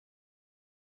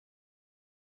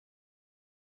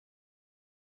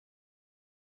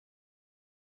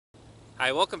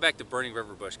Hi, welcome back to Burning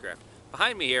River Bushcraft.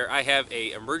 Behind me here I have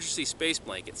a emergency space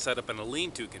blanket set up in a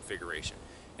lean-to configuration.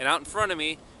 And out in front of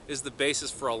me is the basis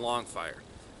for a long fire.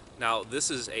 Now this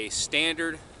is a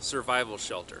standard survival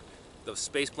shelter. The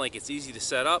space blanket's easy to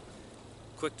set up,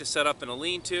 quick to set up in a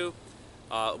lean-to.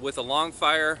 With a long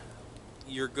fire,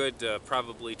 you're good to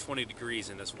probably 20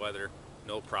 degrees in this weather,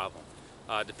 no problem.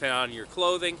 Depending on your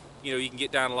clothing, you can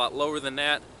get down a lot lower than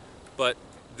that, but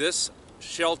this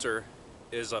shelter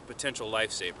is a potential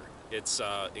lifesaver.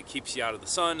 It keeps you out of the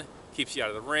sun, keeps you out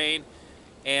of the rain,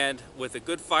 and with a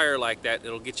good fire like that,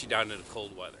 it'll get you down into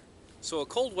cold weather. So a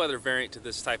cold weather variant to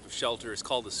this type of shelter is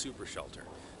called a super shelter.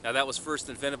 Now that was first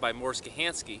invented by Mors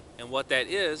Kochanski, and what that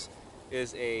is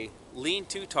a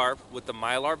lean-to tarp with the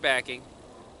Mylar backing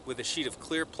with a sheet of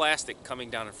clear plastic coming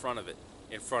down in front of it,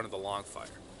 in front of the long fire.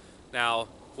 Now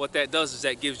what that does is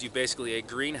that gives you basically a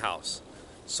greenhouse.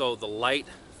 So the light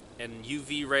and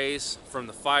UV rays from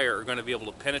the fire are going to be able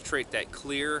to penetrate that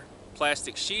clear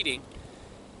plastic sheeting,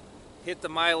 hit the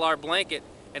Mylar blanket,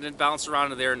 and then bounce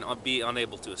around in there and be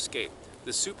unable to escape.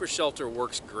 The super shelter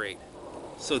works great.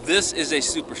 So this is a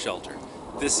super shelter.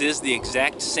 This is the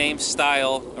exact same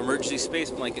style emergency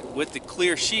space blanket with the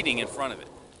clear sheeting in front of it.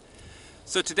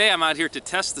 So today I'm out here to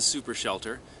test the super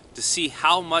shelter to see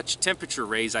how much temperature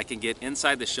raise I can get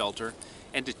inside the shelter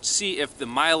and to see if the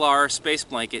Mylar space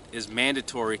blanket is a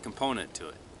mandatory component to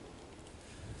it.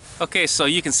 Okay, so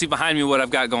you can see behind me what I've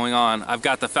got going on. I've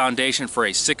got the foundation for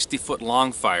a 60-foot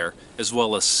long fire, as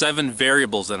well as 7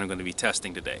 variables that I'm going to be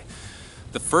testing today.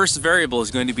 The first variable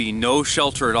is going to be no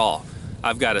shelter at all.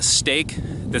 I've got a stake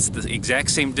that's the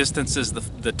exact same distance as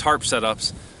the tarp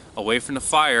setups away from the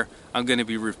fire. I'm going to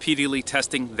be repeatedly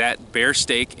testing that bare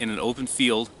stake in an open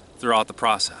field throughout the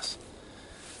process.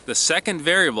 The second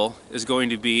variable is going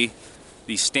to be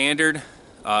the standard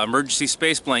emergency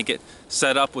space blanket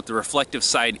set up with the reflective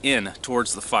side in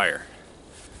towards the fire.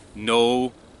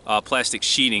 No plastic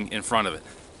sheeting in front of it.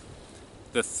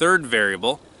 The third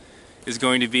variable is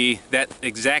going to be that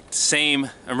exact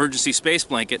same emergency space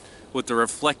blanket with the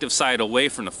reflective side away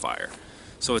from the fire.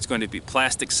 So it's going to be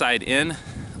plastic side in.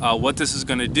 What this is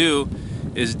going to do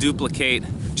is duplicate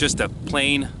just a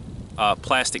plain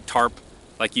plastic tarp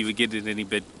like you would get at any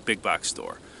big box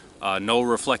store. No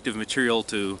reflective material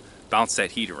to bounce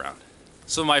that heat around.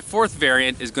 So my fourth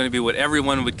variant is going to be what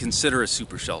everyone would consider a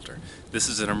super shelter. This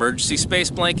is an emergency space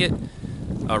blanket,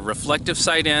 a reflective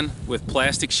side in with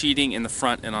plastic sheeting in the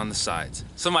front and on the sides.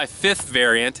 So my fifth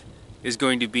variant is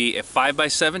going to be a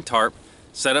 5x7 tarp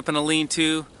set up in a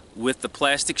lean-to with the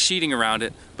plastic sheeting around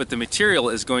it, but the material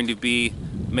is going to be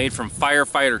made from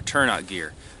firefighter turnout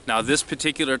gear. Now this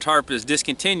particular tarp is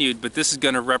discontinued, but this is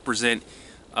going to represent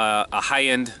a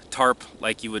high-end tarp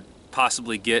like you would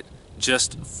possibly get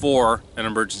just for an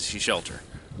emergency shelter.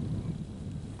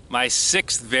 My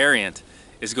sixth variant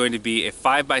is going to be a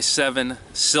 5x7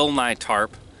 Silnai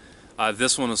tarp.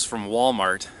 This one was from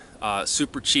Walmart.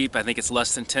 Super cheap, I think it's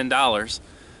less than $10,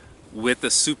 with the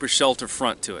super shelter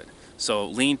front to it. So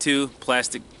lean-to,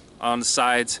 plastic on the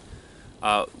sides.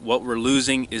 What we're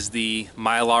losing is the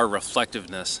Mylar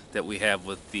reflectiveness that we have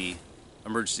with the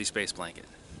emergency space blanket.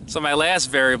 So my last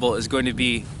variable is going to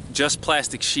be just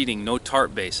plastic sheeting, no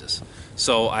tarp basis.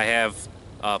 So I have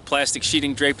plastic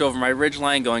sheeting draped over my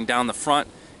ridgeline going down the front,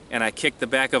 and I kicked the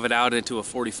back of it out into a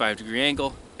 45-degree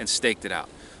angle and staked it out.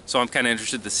 So I'm kind of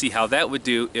interested to see how that would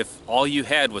do if all you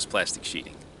had was plastic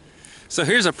sheeting. So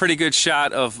here's a pretty good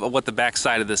shot of what the back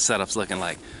side of this setup's looking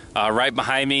like. Right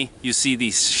behind me, you see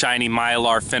the shiny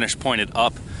Mylar finish pointed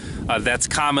up. That's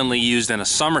commonly used in a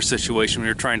summer situation when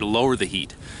you're trying to lower the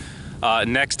heat.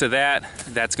 Next to that,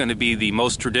 that's going to be the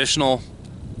most traditional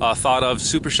thought of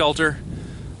super shelter.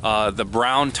 The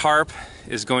brown tarp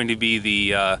is going to be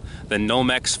the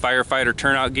Nomex firefighter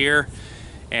turnout gear.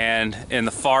 And in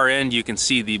the far end, you can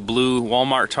see the blue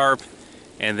Walmart tarp.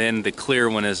 And then the clear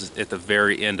one is at the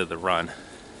very end of the run.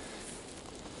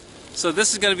 So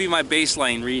this is going to be my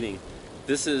baseline reading.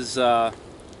 This is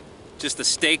just a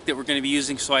stake that we're going to be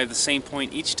using, so I have the same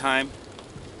point each time.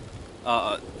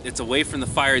 It's away from the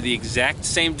fire the exact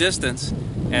same distance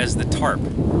as the tarp.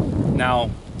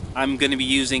 Now I'm going to be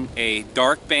using a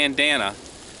dark bandana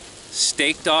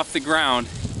staked off the ground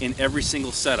in every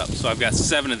single setup. So I've got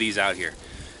 7 of these out here.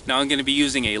 Now I'm going to be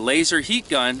using a laser heat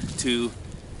gun to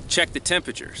check the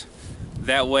temperatures.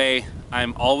 That way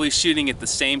I'm always shooting at the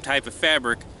same type of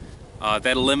fabric.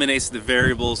 That eliminates the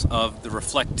variables of the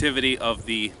reflectivity of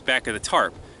the back of the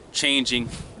tarp, changing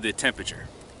the temperature.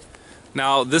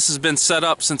 Now this has been set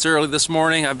up since early this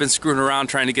morning. I've been screwing around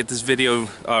trying to get this video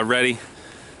ready.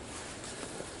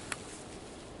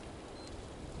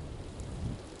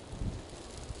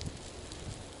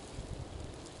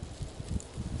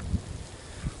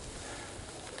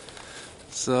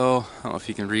 So I don't know if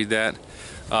you can read that.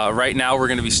 Right now we're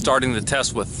going to be starting the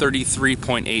test with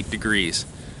 33.8 degrees.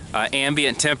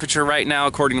 Ambient temperature right now,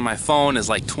 according to my phone, is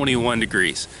like 21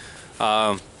 degrees.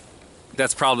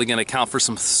 That's probably going to account for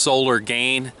some solar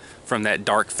gain from that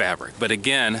dark fabric. But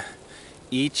again,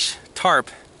 each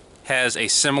tarp has a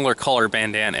similar color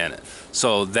bandana in it,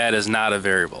 so that is not a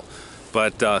variable.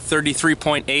 But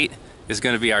 33.8 is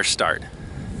going to be our start.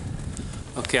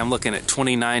 Okay, I'm looking at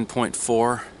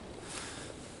 29.4.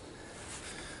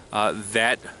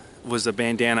 That was a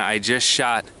bandana I just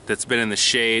shot that's been in the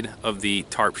shade of the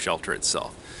tarp shelter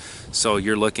itself. So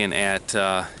you're looking at,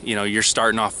 you know, you're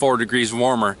starting off 4 degrees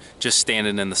warmer just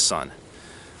standing in the sun.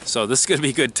 So this is going to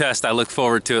be a good test. I look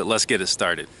forward to it. Let's get it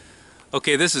started.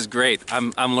 Okay, this is great.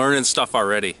 I'm learning stuff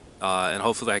already, and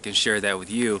hopefully I can share that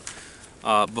with you.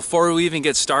 Before we even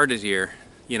get started here,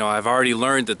 you know, I've already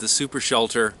learned that the super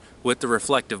shelter with the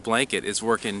reflective blanket is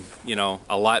working, you know,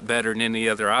 a lot better than any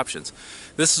other options.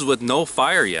 This is with no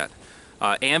fire yet.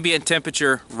 Ambient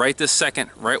temperature right this second,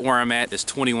 right where I'm at, is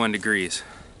 21 degrees.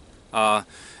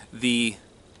 The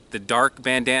dark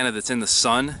bandana that's in the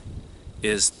sun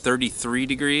is 33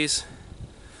 degrees.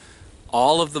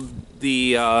 All of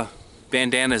the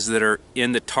bandanas that are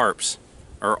in the tarps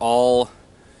are all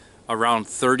around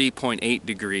 30.8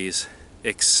 degrees,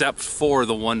 except for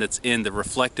the one that's in the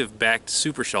reflective backed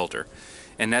super shelter,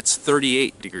 and that's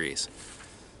 38 degrees.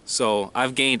 So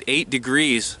I've gained 8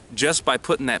 degrees just by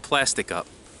putting that plastic up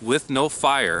with no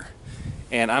fire,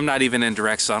 and I'm not even in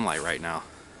direct sunlight right now.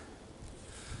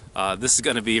 This is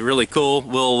going to be really cool.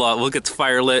 We'll get the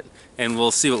fire lit and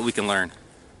we'll see what we can learn.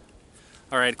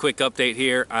 All right, quick update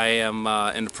here. I am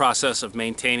in the process of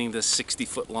maintaining this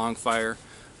 60-foot long fire.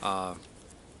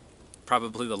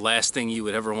 Probably the last thing you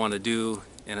would ever want to do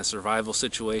in a survival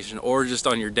situation or just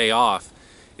on your day off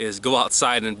is go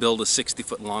outside and build a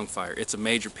 60-foot long fire. It's a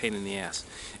major pain in the ass.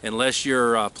 Unless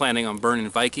you're planning on burning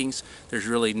Vikings, there's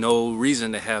really no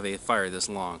reason to have a fire this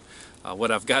long.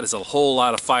 What I've got is a whole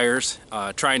lot of fires,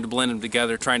 trying to blend them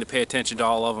together, trying to pay attention to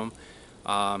all of them,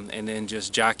 and then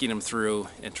just jockeying them through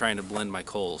and trying to blend my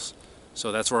coals.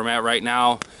 So that's where I'm at right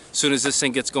now. As soon as this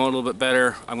thing gets going a little bit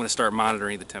better, I'm going to start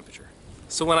monitoring the temperature.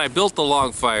 So when I built the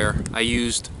log fire, I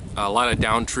used a lot of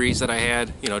down trees that I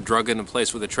had, you know, drug into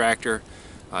place with a tractor,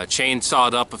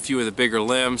 chainsawed up a few of the bigger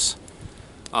limbs,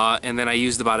 and then I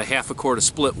used about a half a cord of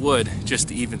split wood just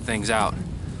to even things out.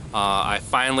 I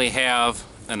finally have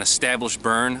an established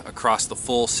burn across the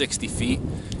full 60 feet.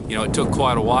 You know, it took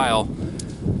quite a while,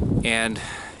 and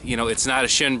you know, it's not a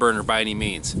shin burner by any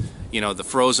means. You know, the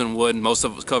frozen wood, most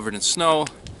of it was covered in snow,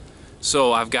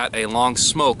 so I've got a long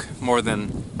smoke more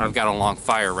than I've got a long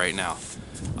fire right now.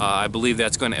 I believe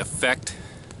that's going to affect,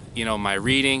 you know, my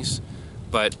readings,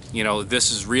 but you know,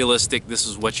 this is realistic. This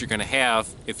is what you're going to have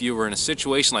if you were in a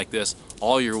situation like this.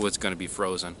 All your wood's going to be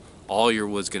frozen, all your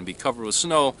wood's going to be covered with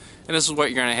snow, and this is what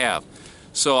you're going to have.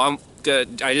 So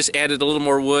I just added a little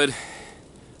more wood.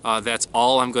 That's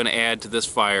all I'm going to add to this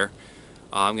fire.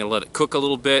 I'm going to let it cook a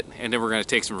little bit, and then we're going to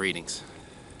take some readings.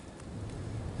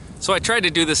 So I tried to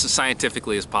do this as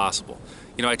scientifically as possible.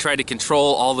 You know, I tried to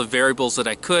control all the variables that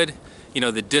I could. You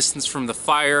know, the distance from the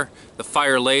fire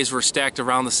lays were stacked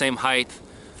around the same height.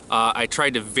 I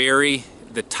tried to vary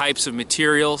the types of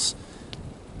materials,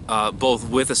 both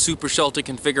with a super shelter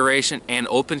configuration and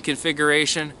open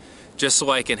configuration, just so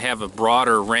I can have a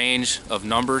broader range of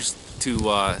numbers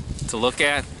to look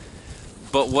at.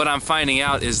 But what I'm finding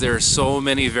out is there are so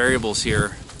many variables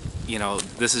here. You know,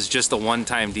 this is just a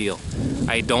one-time deal.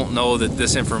 I don't know that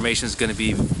this information is going to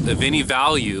be of any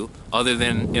value other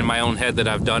than in my own head that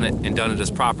I've done it and done it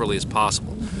as properly as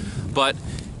possible. But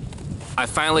I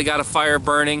finally got a fire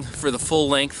burning for the full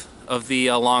length of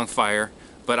the long fire,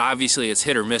 but obviously it's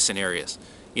hit or miss in areas.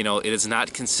 You know, it is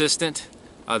not consistent.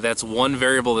 That's one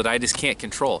variable that I just can't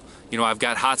control. You know, I've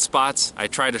got hot spots. I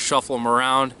try to shuffle them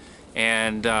around,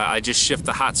 and I just shift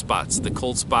the hot spots. The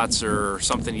cold spots are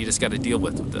something you just got to deal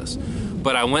with this.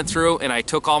 But I went through and I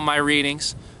took all my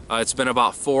readings. It's been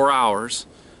about 4 hours,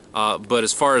 but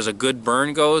as far as a good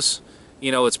burn goes,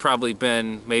 you know, it's probably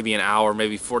been maybe an hour,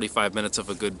 maybe 45 minutes of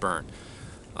a good burn.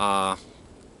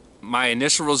 My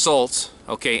initial results,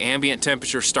 okay, ambient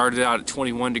temperature started out at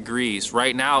 21 degrees.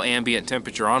 Right now, ambient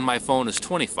temperature on my phone is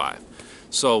 25.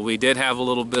 So we did have a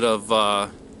little bit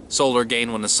of solar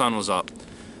gain when the sun was up.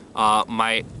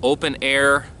 My open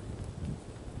air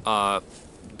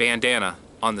bandana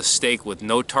on the stake with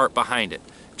no tarp behind it,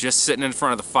 just sitting in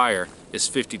front of the fire, is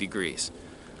 50 degrees.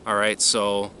 All right,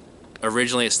 so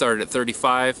originally it started at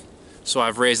 35, so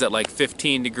I've raised that like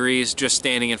 15 degrees just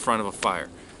standing in front of a fire.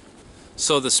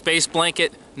 So the space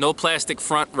blanket, no plastic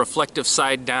front, reflective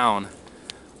side down,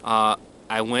 I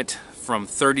I went from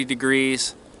 30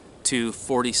 degrees to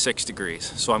 46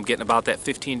 degrees. So I'm getting about that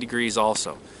 15 degrees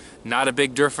also. Not a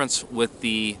big difference with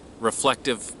the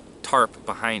reflective tarp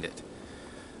behind it.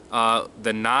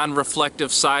 The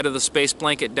non-reflective side of the space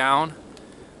blanket down,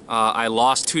 I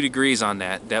lost 2 degrees on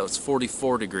that. That was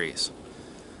 44 degrees.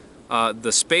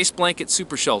 The space blanket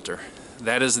super shelter,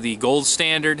 that is the gold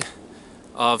standard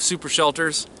of super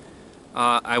shelters.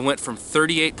 I went from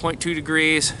 38.2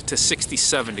 degrees to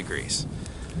 67 degrees.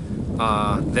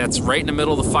 That's right in the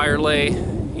middle of the fire lay.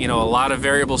 You know, a lot of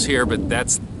variables here, but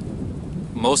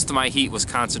most of my heat was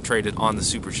concentrated on the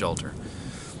super shelter.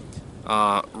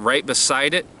 Right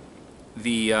beside it,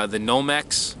 the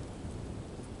Nomex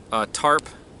tarp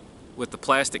with the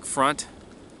plastic front,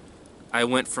 I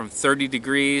went from 30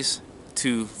 degrees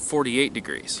to 48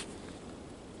 degrees.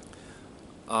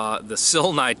 The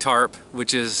Silnai tarp,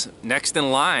 which is next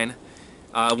in line,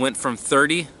 went from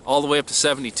 30 all the way up to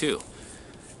 72.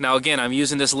 Now again, I'm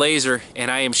using this laser and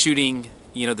I am shooting,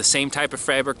 you know, the same type of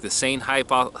fabric, the same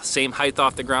height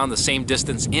off the ground, the same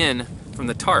distance in from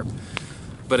the tarp.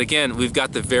 But again, we've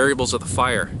got the variables of the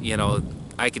fire. You know,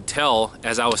 I could tell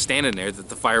as I was standing there that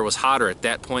the fire was hotter at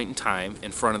that point in time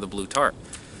in front of the blue tarp.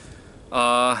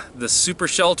 The super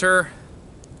shelter,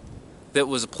 that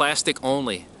was plastic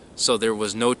only, so there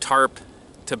was no tarp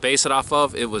to base it off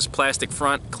of. It was plastic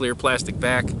front, clear plastic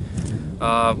back.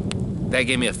 That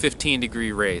gave me a 15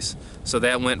 degree raise. So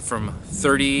that went from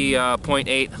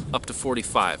 30.8 up to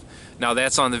 45. Now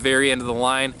that's on the very end of the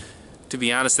line. To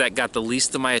be honest, that got the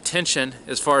least of my attention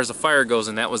as far as the fire goes,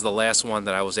 and that was the last one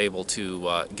that I was able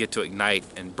to get to ignite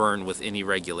and burn with any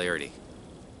regularity.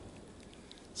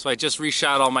 So I just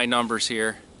reshot all my numbers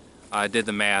here. I did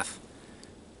the math.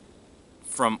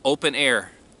 From open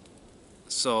air,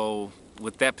 so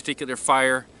with that particular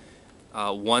fire,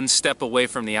 one step away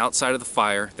from the outside of the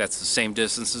fire, that's the same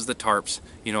distance as the tarps,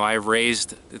 you know, I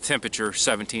raised the temperature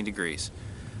 17 degrees.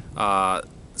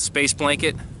 Space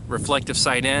blanket, reflective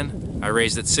side in, I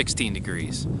raised it 16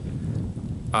 degrees.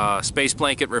 Space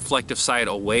blanket, reflective side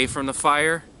away from the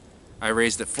fire, I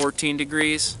raised it 14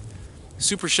 degrees.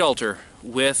 Super shelter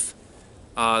with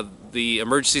the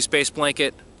emergency space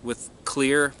blanket with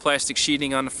clear plastic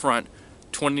sheeting on the front,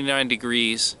 29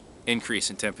 degrees increase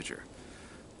in temperature.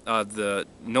 The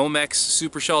Nomex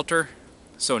super shelter,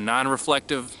 so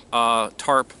non-reflective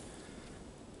tarp,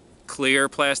 clear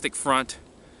plastic front,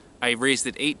 I raised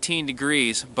it 18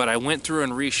 degrees, but I went through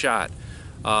and reshot.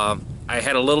 I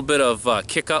had a little bit of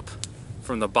kick up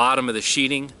from the bottom of the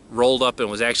sheeting, rolled up and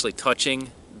was actually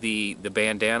touching the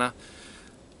bandana.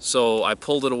 So I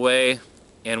pulled it away,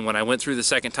 and when I went through the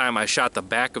second time, I shot the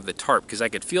back of the tarp because I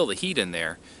could feel the heat in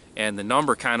there, and the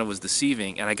number kind of was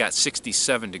deceiving, and I got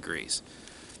 67 degrees.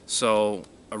 So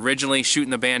originally shooting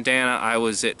the bandana, I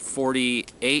was at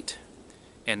 48,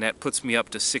 and that puts me up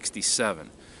to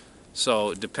 67.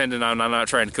 So depending on, I'm not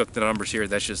trying to cook the numbers here,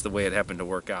 that's just the way it happened to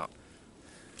work out.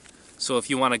 So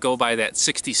if you want to go by that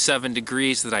 67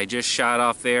 degrees that I just shot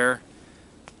off there,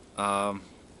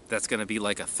 that's going to be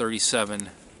like a 37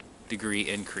 degree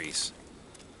increase.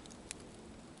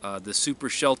 The super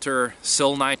shelter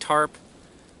Silnai tarp,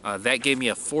 that gave me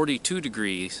a 42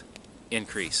 degrees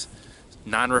increase.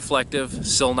 Non-reflective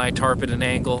Silnai tarp at an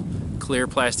angle, clear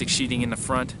plastic sheeting in the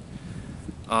front.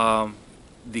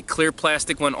 The clear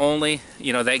plastic one only,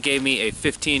 you know, that gave me a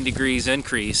 15 degrees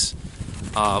increase,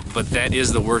 but that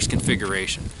is the worst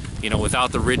configuration. You know,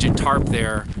 without the rigid tarp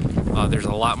there, there's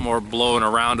a lot more blowing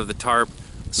around of the tarp,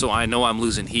 so I know I'm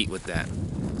losing heat with that.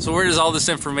 So where does all this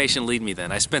information lead me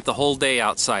then? I spent the whole day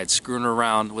outside screwing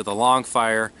around with a long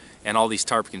fire and all these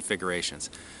tarp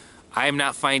configurations. I am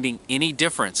not finding any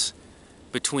difference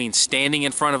between standing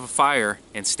in front of a fire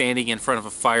and standing in front of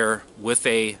a fire with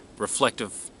a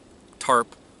reflective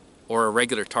tarp or a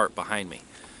regular tarp behind me.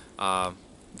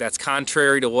 That's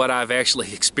contrary to what I've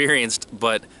actually experienced,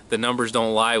 but the numbers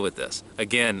don't lie with this.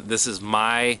 Again, this is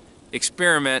my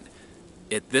experiment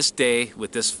at this day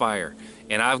with this fire,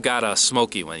 and I've got a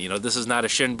smoky one. You know, this is not a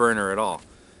shin burner at all.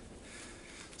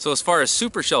 So as far as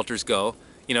super shelters go,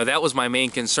 you know, that was my main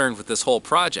concern with this whole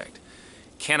project.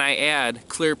 Can I add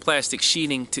clear plastic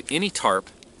sheeting to any tarp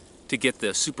to get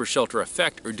the super shelter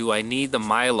effect, or do I need the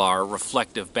Mylar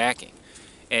reflective backing?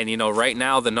 And you know, right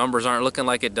now the numbers aren't looking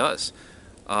like it does.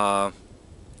 My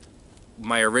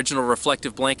original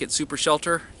reflective blanket super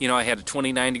shelter, you know, I had a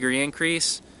 29 degree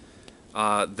increase.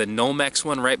 The Nomex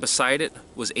one right beside it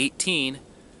was 18.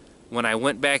 When I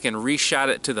went back and reshot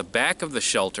it to the back of the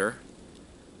shelter,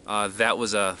 that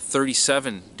was a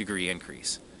 37 degree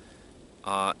increase.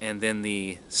 And then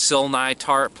the Silnai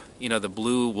tarp, you know, the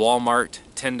blue Walmart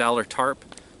 $10 tarp,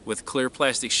 with clear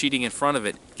plastic sheeting in front of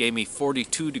it gave me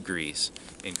 42 degrees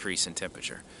increase in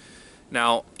temperature.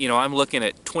 Now, you know, I'm looking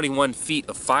at 21 feet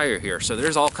of fire here, so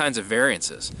there's all kinds of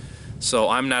variances. So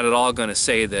I'm not at all going to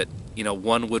say that, you know,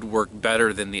 one would work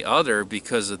better than the other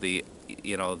because of the,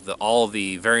 you know, all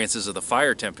the variances of the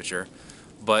fire temperature,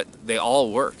 but they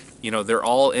all work. You know, they're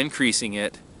all increasing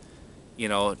it, you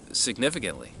know,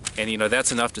 significantly. And, you know,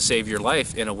 that's enough to save your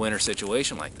life in a winter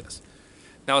situation like this.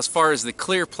 Now, as far as the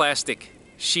clear plastic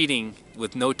sheeting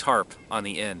with no tarp on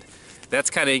the end, that's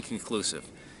kind of inconclusive.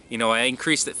 You know, I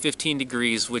increased at 15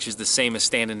 degrees, which is the same as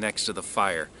standing next to the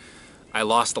fire. I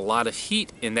lost a lot of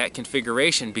heat in that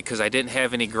configuration because I didn't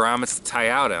have any grommets to tie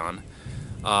out on.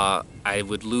 I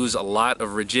would lose a lot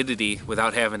of rigidity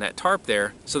without having that tarp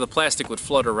there, so the plastic would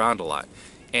float around a lot.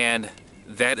 And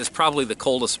that is probably the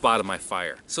coldest spot of my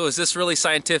fire. So is this really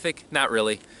scientific? Not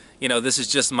really. You know, this is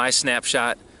just my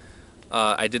snapshot.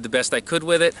 I did the best I could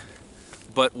with it,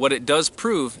 but what it does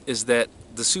prove is that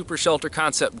the super shelter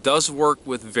concept does work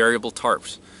with variable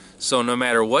tarps. So no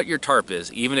matter what your tarp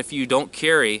is, even if you don't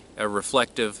carry a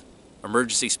reflective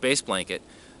emergency space blanket,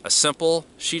 a simple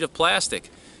sheet of plastic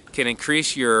can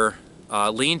increase your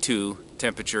lean-to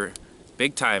temperature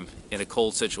big time in a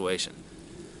cold situation.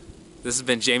 This has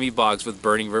been Jamie Boggs with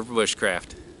Burning River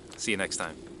Bushcraft. See you next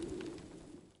time.